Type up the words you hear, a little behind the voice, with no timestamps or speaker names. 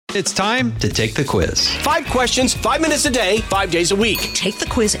It's time to take the quiz. 5 questions, 5 minutes a day, 5 days a week. Take the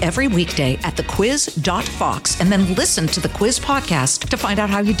quiz every weekday at thequiz.fox and then listen to the quiz podcast to find out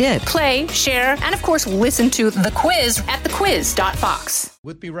how you did. Play, share, and of course, listen to the quiz at thequiz.fox.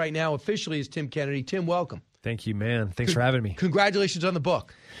 With me right now officially is Tim Kennedy. Tim, welcome. Thank you, man. Thanks for having me. Congratulations on the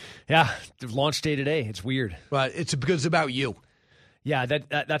book. Yeah, the launch day today. It's weird. But it's because it's about you. Yeah,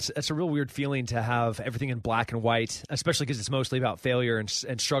 that's a real weird feeling to have everything in black and white, especially because it's mostly about failure and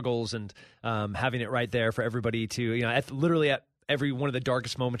struggles and having it right there for everybody to, literally at every one of the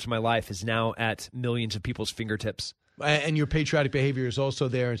darkest moments of my life is now at millions of people's fingertips. And your patriotic behavior is also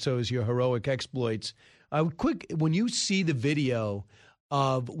there, and so is your heroic exploits. When you see the video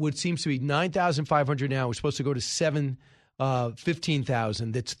of what seems to be 9,500 now, we're supposed to go to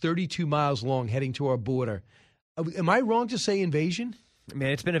 15,000, that's 32 miles long heading to our border. Am I wrong to say invasion?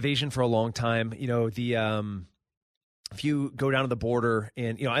 Man, it's been invasion for a long time. If you go down to the border,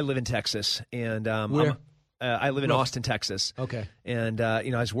 and I live in Texas, and where? I live in Austin, Texas. Okay. And I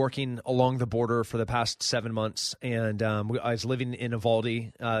was working along the border for the past 7 months, and I was living in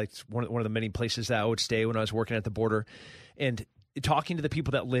Uvalde. It's one of the many places that I would stay when I was working at the border, and talking to the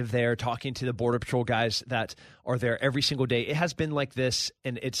people that live there, talking to the Border Patrol guys that are there every single day, it has been like this,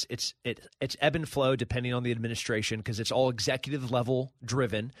 and it's ebb and flow depending on the administration because it's all executive level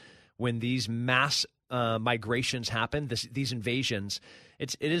driven. When these mass migrations happen, these invasions,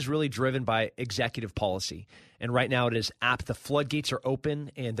 it is really driven by executive policy. And right now it is the floodgates are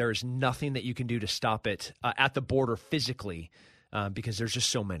open, and there is nothing that you can do to stop it at the border physically. Because there's just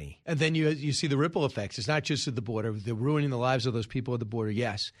so many. And then you see the ripple effects. It's not just at the border. They're ruining the lives of those people at the border,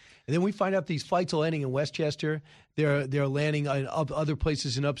 yes. And then we find out these flights are landing in Westchester. They're landing in other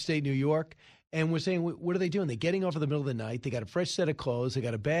places in upstate New York. And we're saying, what are they doing? They're getting off in the middle of the night. They got a fresh set of clothes. They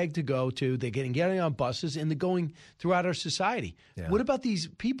got a bag to go to. They're getting on buses, and they're going throughout our society. Yeah. What about these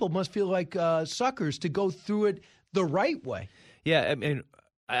people must feel like suckers to go through it the right way? Yeah, I mean,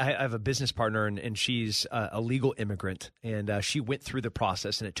 I have a business partner, and she's a legal immigrant, and she went through the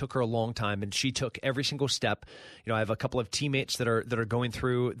process, and it took her a long time, and she took every single step. I have a couple of teammates that are going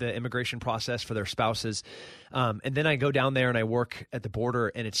through the immigration process for their spouses, and then I go down there and I work at the border,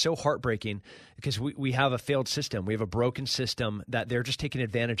 and it's so heartbreaking because we have a failed system. We have a broken system that they're just taking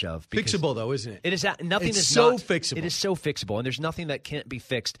advantage of. Fixable, though, isn't it? It is nothing. It's is so not, fixable. It is so fixable, and there's nothing that can't be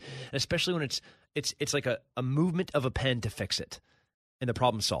fixed, and especially when it's like a movement of a pen to fix it. And the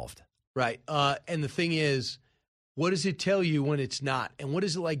problem's solved. Right. And the thing is, what does it tell you when it's not? And what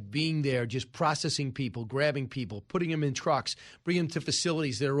is it like being there, just processing people, grabbing people, putting them in trucks, bringing them to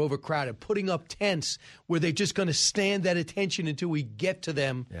facilities that are overcrowded, putting up tents where they're just going to stand at attention until we get to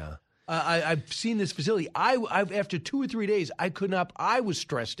them? Yeah. I've seen this facility. I've after 2 or 3 days, I was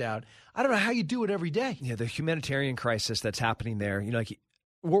stressed out. I don't know how you do it every day. Yeah, the humanitarian crisis that's happening there,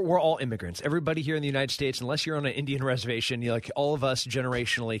 we're all immigrants. Everybody here in the United States, unless you're on an Indian reservation, all of us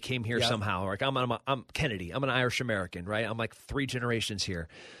generationally came here somehow. Like I'm Kennedy. I'm an Irish American, right? I'm like 3 generations here.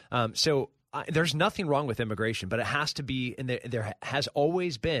 There's nothing wrong with immigration, but it has to be, and there has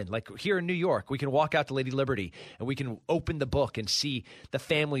always been. Like here in New York, we can walk out to Lady Liberty and we can open the book and see the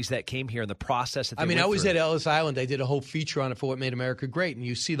families that came here and the process that they went I was through. at Ellis Island. I did a whole feature on it for What Made America Great, and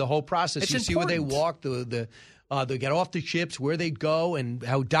you see the whole process. It's you important. See where they walk, they get off the ships, where they'd go, and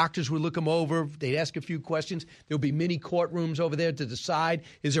how doctors would look them over. They'd ask a few questions. There would be mini courtrooms over there to decide,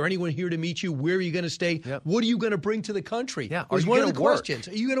 is there anyone here to meet you? Where are you going to stay? Yep. What are you going to bring to the country? Yeah. Are you one of the questions.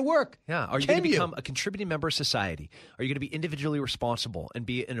 Are you going to work? Yeah. Are you going to become a contributing member of society? Are you going to be individually responsible and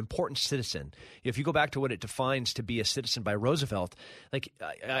be an important citizen? If you go back to what it defines to be a citizen by Roosevelt,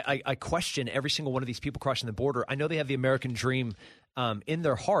 I question every single one of these people crossing the border. I know they have the American dream in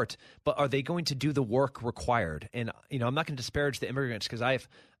their heart, but are they going to do the work required? And, I'm not going to disparage the immigrants because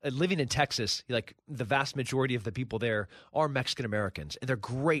living in Texas, like the vast majority of the people there are Mexican Americans, and they're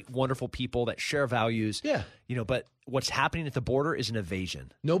great, wonderful people that share values. Yeah. But what's happening at the border is an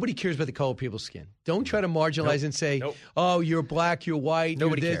invasion. Nobody cares about the color of people's skin. Don't try to marginalize and say, oh, you're black, you're white.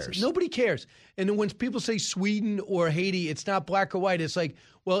 Nobody you're this. cares. Nobody cares. And then when people say Sweden or Haiti, it's not black or white. It's like,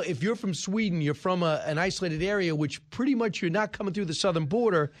 well, if you're from Sweden, you're from an isolated area, which pretty much you're not coming through the southern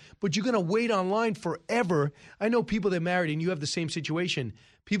border, but you're going to wait online forever. I know people that are married, and you have the same situation.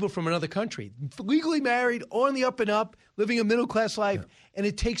 People from another country, legally married, on the up and up, living a middle-class life, and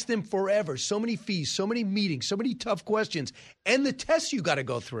it takes them forever. So many fees, so many meetings, so many tough questions, and the tests you got to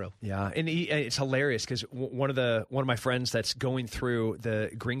go through. Yeah, and it's hilarious because one of my friends that's going through the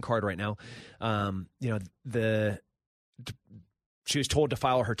green card right now, she was told to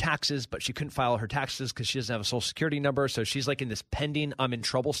file her taxes, but she couldn't file her taxes because she doesn't have a social security number. So she's like in this pending I'm in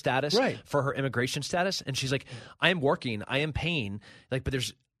trouble status for her immigration status. And she's like, I am working, I am paying, but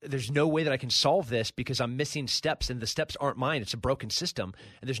there's there's no way that I can solve this because I'm missing steps, and the steps aren't mine. It's a broken system,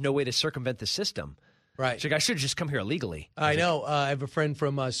 and there's no way to circumvent the system. Right. She's like, I should have just come here illegally. I know. I have a friend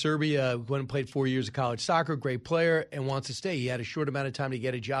from Serbia who went and played 4 years of college soccer, great player, and wants to stay. He had a short amount of time to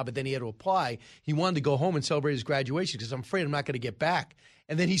get a job, but then he had to apply. He wanted to go home and celebrate his graduation because I'm afraid I'm not going to get back.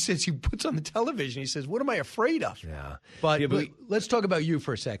 And then he says, he puts on the television, he says, what am I afraid of? Yeah. But let's talk about you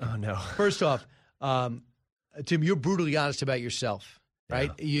for a second. Oh, no. First off, Tim, you're brutally honest about yourself,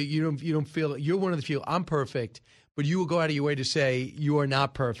 right? Yeah. You don't feel, you're one of the few, I'm perfect, but you will go out of your way to say you are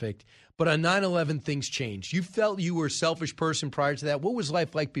not perfect. But on 9/11, things changed. You felt you were a selfish person prior to that. What was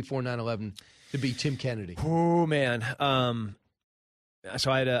life like before 9/11 to be Tim Kennedy? Oh, man.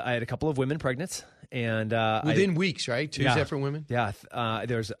 So I had a couple of women pregnant. And within weeks, right? Two different women. Yeah,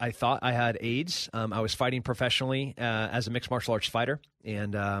 I thought I had AIDS. I was fighting professionally as a mixed martial arts fighter,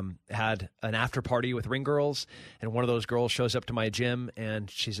 and had an after party with ring girls. And one of those girls shows up to my gym, and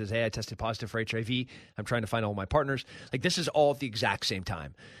she says, "Hey, I tested positive for HIV. I'm trying to find all my partners." Like, this is all at the exact same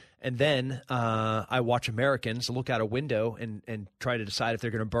time. And then I watch Americans look out a window and try to decide if they're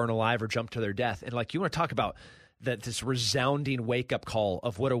going to burn alive or jump to their death. And like, you want to talk about this resounding wake-up call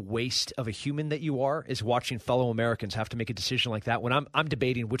of what a waste of a human that you are, is watching fellow Americans have to make a decision like that when I'm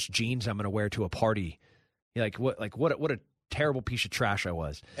debating which jeans I'm going to wear to a party. What a terrible piece of trash I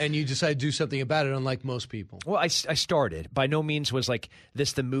was. And you decided to do something about it, unlike most people. Well, I started. By no means was like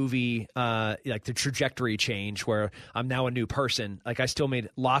this the movie, like the trajectory change where I'm now a new person. Like, I still made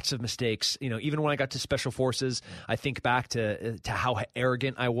lots of mistakes. You know, even when I got to Special Forces, I think back to how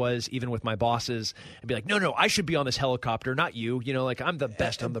arrogant I was, even with my bosses, and be like, no, I should be on this helicopter, not you. You know, like, I'm the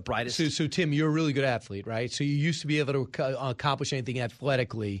best, I'm the brightest. So Tim, you're a really good athlete, right? So you used to be able to accomplish anything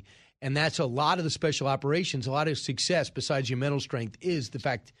athletically. And that's a lot of the special operations, a lot of success besides your mental strength is the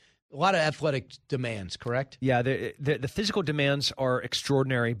fact, a lot of athletic demands, correct? Yeah, the physical demands are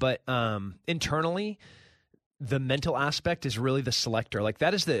extraordinary, but internally, the mental aspect is really the selector. Like,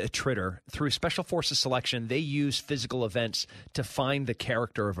 that is the attritter. Through Special Forces selection, they use physical events to find the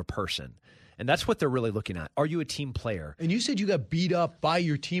character of a person. And that's what they're really looking at. Are you a team player? And you said you got beat up by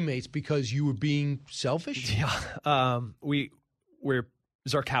your teammates because you were being selfish? Yeah. We're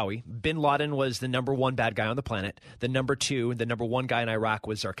Zarqawi. Bin Laden was the number one bad guy on the planet. The number one guy in Iraq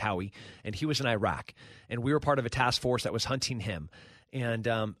was Zarqawi, and he was in Iraq. And we were part of a task force that was hunting him. And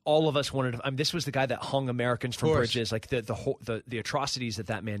all of us wanted to. This was the guy that hung Americans from bridges. Like, the atrocities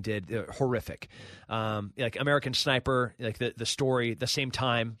that man did, horrific. Like American Sniper, like the story, the same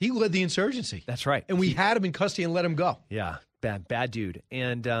time. He led the insurgency. That's right. And we had him in custody and let him go. Yeah. Bad dude.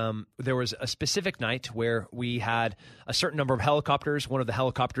 And there was a specific night where we had a certain number of helicopters. One of the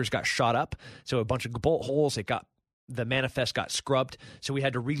helicopters got shot up, so a bunch of bullet holes. The manifest got scrubbed, so we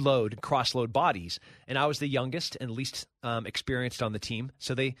had to reload and cross-load bodies. And I was the youngest and least experienced on the team,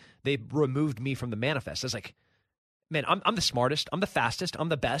 so they removed me from the manifest. I was like, man, I'm the smartest, I'm the fastest, I'm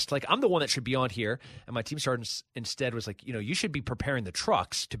the best. Like, I'm the one that should be on here. And my team sergeant instead was like, you should be preparing the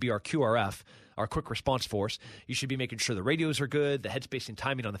trucks to be our QRF, our quick response force. You should be making sure the radios are good, the headspace and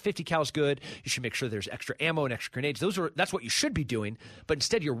timing on the 50 cal is good. You should make sure there's extra ammo and extra grenades. That's what you should be doing. But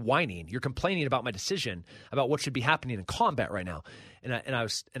instead, you're whining. You're complaining about my decision about what should be happening in combat right now. And I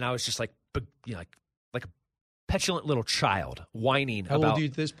was just like, like a petulant little child whining. How old are you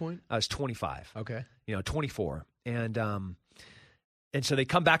at this point? I was 25. Okay. 24. And so they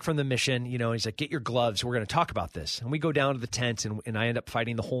come back from the mission, and he's like, get your gloves. We're going to talk about this. And we go down to the tent, and I end up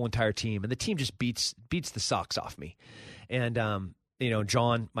fighting the whole entire team. And the team just beats the socks off me. And,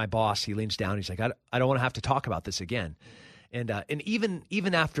 John, my boss, he leans down. He's like, I don't want to have to talk about this again. And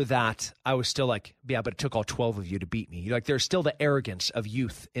even after that, I was still like, yeah, but it took all 12 of you to beat me. Like, there's still the arrogance of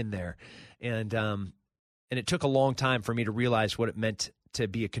youth in there. And it took a long time for me to realize what it meant to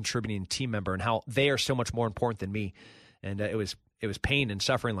be a contributing team member and how they are so much more important than me. And it was pain and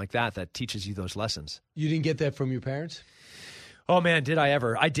suffering like that teaches you those lessons. You didn't get that from your parents? Oh, man, did I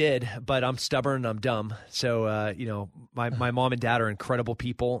ever? I did, but I'm stubborn and I'm dumb. So, my mom and dad are incredible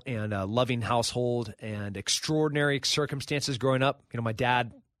people and a loving household and extraordinary circumstances growing up. My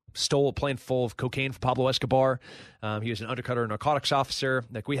dad stole a plane full of cocaine from Pablo Escobar. He was an undercover narcotics officer.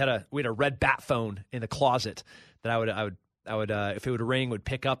 Like, we had a red bat phone in the closet that I would if it would ring, would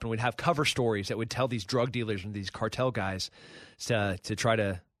pick up, and we'd have cover stories that would tell these drug dealers and these cartel guys to try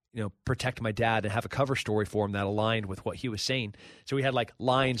to protect my dad and have a cover story for him that aligned with what he was saying. So we had like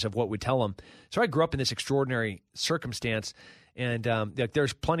lines of what we'd tell him. So I grew up in this extraordinary circumstance, and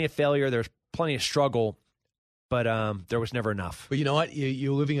there's plenty of failure, there's plenty of struggle. but there was never enough. But you know what?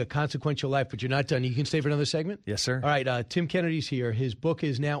 You're living a consequential life, but you're not done. You can stay for another segment? Yes, sir. All right, Tim Kennedy's here. His book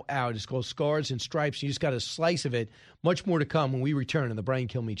is now out. It's called Scars and Stripes. You just got a slice of it. Much more to come when we return on the Brian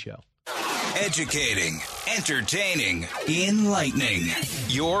Kilmeade Show. Educating, entertaining, enlightening.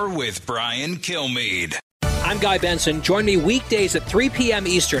 You're with Brian Kilmeade. I'm Guy Benson. Join me weekdays at 3 p.m.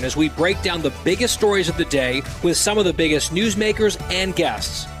 Eastern as we break down the biggest stories of the day with some of the biggest newsmakers and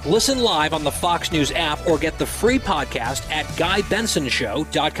guests. Listen live on the Fox News app or get the free podcast at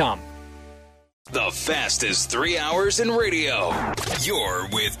GuyBensonShow.com. The fastest 3 hours in radio. You're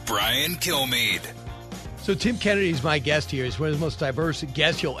with Brian Kilmeade. So Tim Kennedy is my guest here. He's one of the most diverse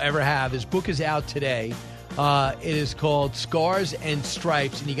guests you'll ever have. His book is out today. It is called Scars and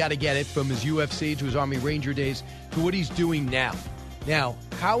Stripes, and you got to get it from his UFC to his Army Ranger days to what he's doing now. Now,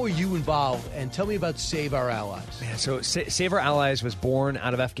 how are you involved? And tell me about Save Our Allies. Yeah, so Save Our Allies was born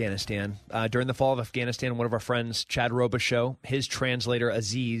out of Afghanistan. During the fall of Afghanistan, one of our friends, Chad Robichaux, his translator,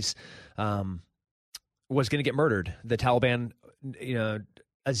 Aziz, was going to get murdered. The Taliban,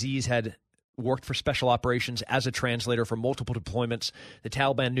 Aziz had worked for special operations as a translator for multiple deployments. The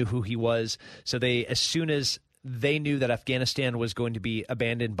Taliban knew who he was. So as soon as they knew that Afghanistan was going to be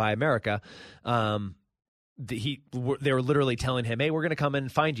abandoned by America, they were literally telling him, hey, we're going to come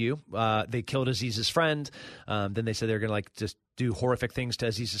and find you. They killed Aziz's friend. Then they said they were going to just do horrific things to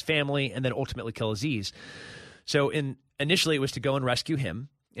Aziz's family and then ultimately kill Aziz. So initially it was to go and rescue him.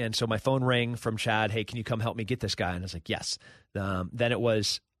 And so my phone rang from Chad, hey, can you come help me get this guy? And I was like, yes. Then it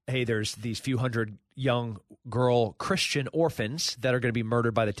was, hey, there's these few hundred young girl Christian orphans that are going to be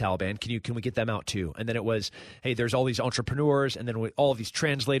murdered by the Taliban. Can we get them out too? And then it was, hey, there's all these entrepreneurs, and then all of these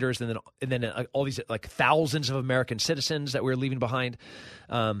translators, and then all these like thousands of American citizens that we were leaving behind.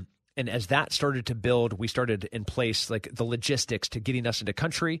 And as that started to build, we started in place like the logistics to getting us into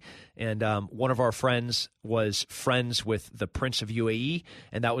country. And one of our friends was friends with the Prince of UAE,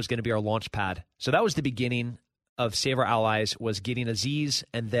 and that was going to be our launch pad. So that was the beginning of Save Our Allies, was getting Aziz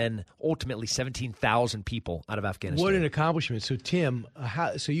and then ultimately 17,000 people out of Afghanistan. What an accomplishment. So, Tim,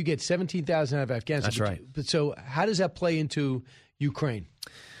 so you get 17,000 out of Afghanistan. That's right. But so how does that play into Ukraine?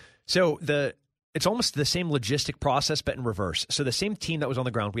 So it's almost the same logistic process, but in reverse. So the same team that was on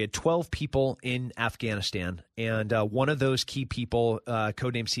the ground, we had 12 people in Afghanistan, and one of those key people,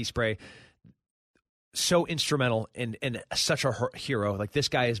 codenamed Sea Spray, so instrumental and such a hero. Like, this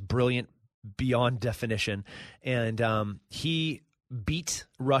guy is brilliant beyond definition, and he beat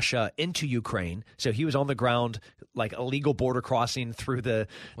Russia into Ukraine. So he was on the ground, like illegal border crossing through the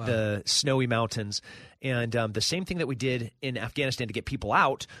snowy mountains. And the same thing that we did in Afghanistan to get people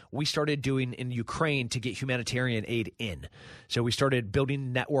out, we started doing in Ukraine to get humanitarian aid in. So we started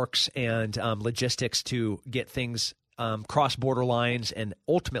building networks and logistics to get things cross border lines, and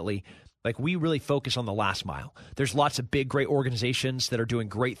ultimately, like, we really focus on the last mile. There's lots of big, great organizations that are doing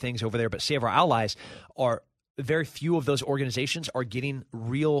great things over there, but Save Our Allies are very few of those organizations are getting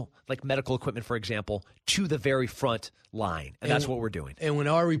real, like medical equipment, for example, to the very front line, and that's what we're doing. And when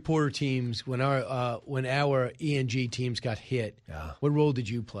our reporter teams, when our ENG teams got hit, what role did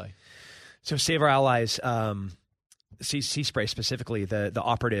you play? So Save Our Allies, Sea Spray specifically, the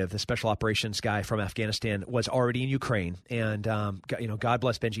operative, the special operations guy from Afghanistan, was already in Ukraine, and God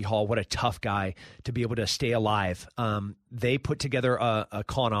bless Benji Hall. What a tough guy to be able to stay alive. They put together a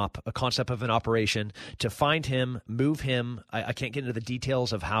concept of an operation to find him, move him. I can't get into the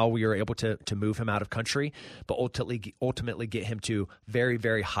details of how we were able to move him out of country, but ultimately get him to very,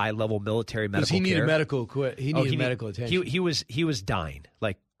 very high level military medical care. He needed medical attention. He was dying.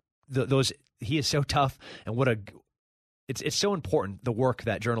 Like he is so tough, and It's so important, the work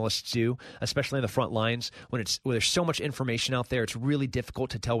that journalists do, especially on the front lines. When there's so much information out there, it's really difficult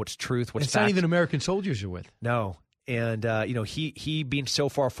to tell what's truth, what's fact. It's not even American soldiers you're with. No. And, he being so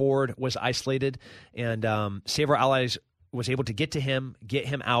far forward was isolated, and Save Our Allies was able to get to him, get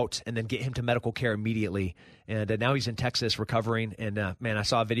him out, and then get him to medical care immediately. And now he's in Texas recovering, and, man, I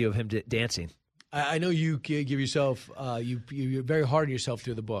saw a video of him dancing. I know you give yourself you're very hard on yourself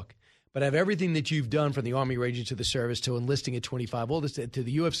through the book. But of everything that you've done from the Army Ranger to the service to enlisting at 25, all this to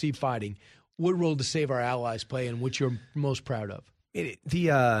the UFC fighting, what role does Save Our Allies play and what you're most proud of?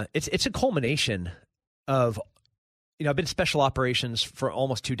 It's a culmination of, I've been special operations for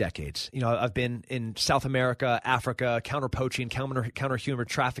almost 2 decades. I've been in South America, Africa, counter poaching, counter human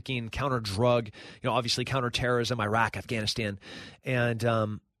trafficking, counter drug, obviously counter terrorism, Iraq, Afghanistan, and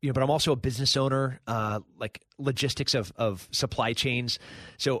but I'm also a business owner, like logistics of supply chains.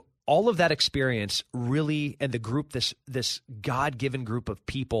 So all of that experience really, and the group, this God-given group of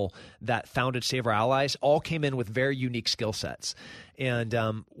people that founded Save Our Allies, all came in with very unique skill sets. And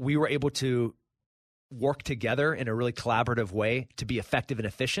we were able to work together in a really collaborative way to be effective and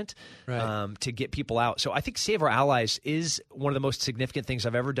efficient, to get people out. So I think Save Our Allies is one of the most significant things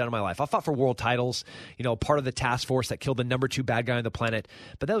I've ever done in my life. I fought for world titles, part of the task force that killed the number 2 bad guy on the planet,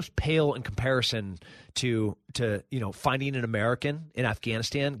 but that was pale in comparison to finding an American in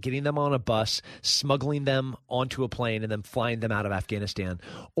Afghanistan, getting them on a bus, smuggling them onto a plane, and then flying them out of Afghanistan,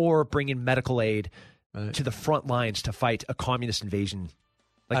 or bringing medical aid to the front lines to fight a communist invasion.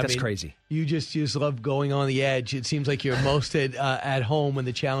 That's crazy. You just love going on the edge. It seems like you're most at home when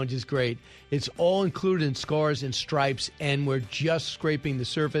the challenge is great. It's all included in Scars and Stripes, and we're just scraping the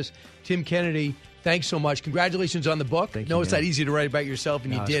surface. Tim Kennedy, thanks so much. Congratulations on the book. Thank you, it's man. not easy to write about yourself,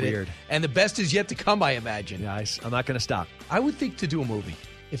 and you did it. And the best is yet to come, I imagine. Yeah, I'm not going to stop. I would think to do a movie.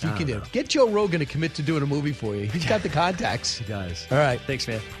 If you can do it. Get Joe Rogan to commit to doing a movie for you. He's got the contacts. He does. All right. Thanks,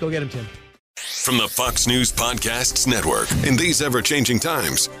 man. Go get him, Tim. From the Fox News Podcasts Network. In these ever-changing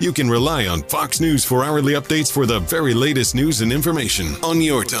times, you can rely on Fox News for hourly updates for the very latest news and information on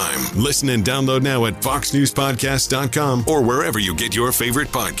your time. Listen and download now at foxnewspodcast.com or wherever you get your favorite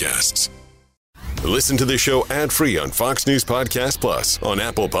podcasts. Listen to the show ad-free on Fox News Podcast Plus, on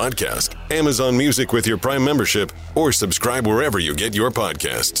Apple Podcast, Amazon Music with your Prime membership, or subscribe wherever you get your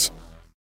podcasts.